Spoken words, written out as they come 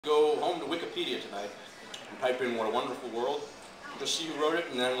home to Wikipedia tonight and type in "What a Wonderful World." Just see who wrote it,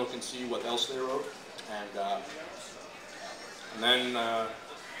 and then look and see what else they wrote, and then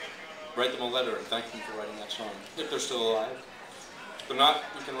write them a letter and thank them for writing that song, if they're still alive. If they're not,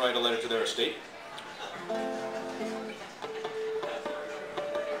 you can write a letter to their estate.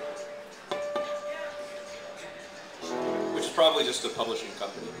 Which is probably just a publishing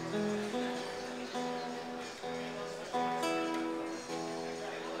company.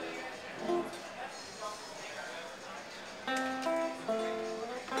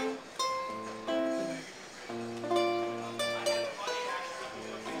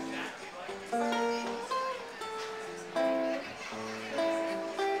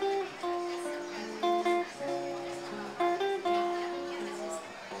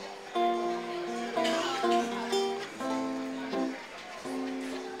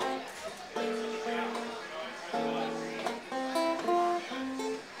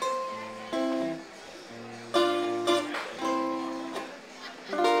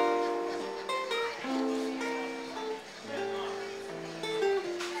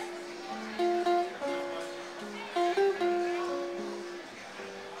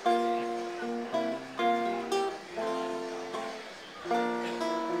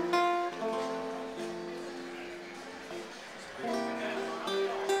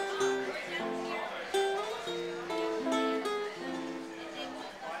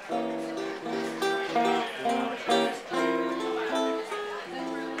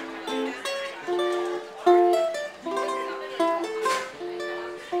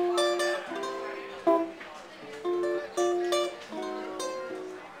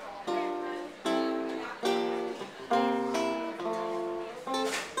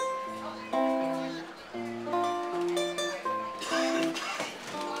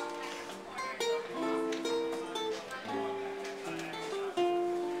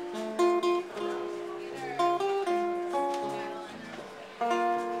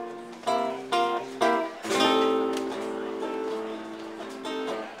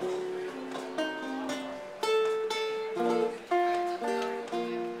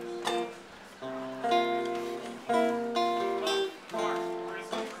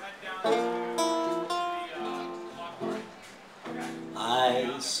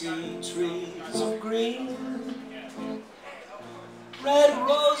 I see trees of green, red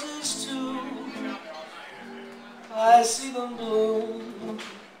roses too. I see them bloom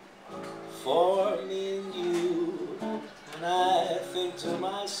for me and you, and I think to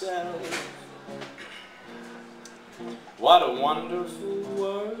myself, what a wonderful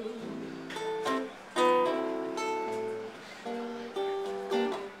world.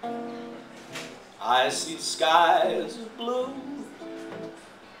 I see skies of blue,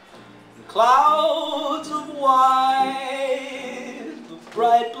 clouds of white, the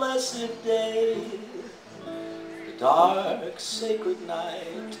bright blessed day, the dark sacred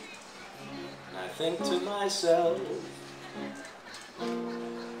night, and I think to myself,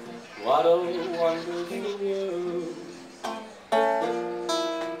 what a wonderful world.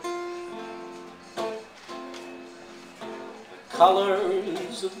 The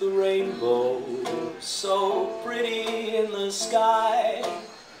colors of the rainbow, so pretty in the sky,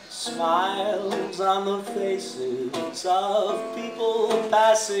 smiles on the faces of people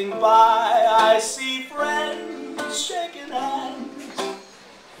passing by. I see friends shaking hands,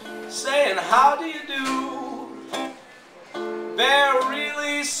 saying, how do you do? They're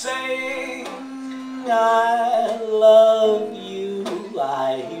really saying, I love you.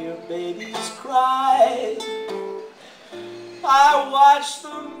 I hear babies cry, I watch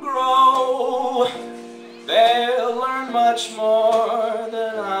them grow. They'll learn much more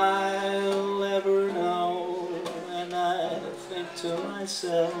than I'll ever know, and I think to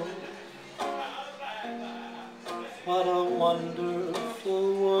myself, what a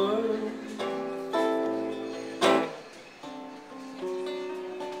wonderful world.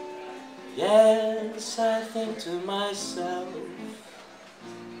 Yes, I think to myself,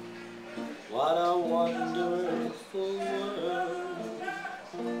 what a wonderful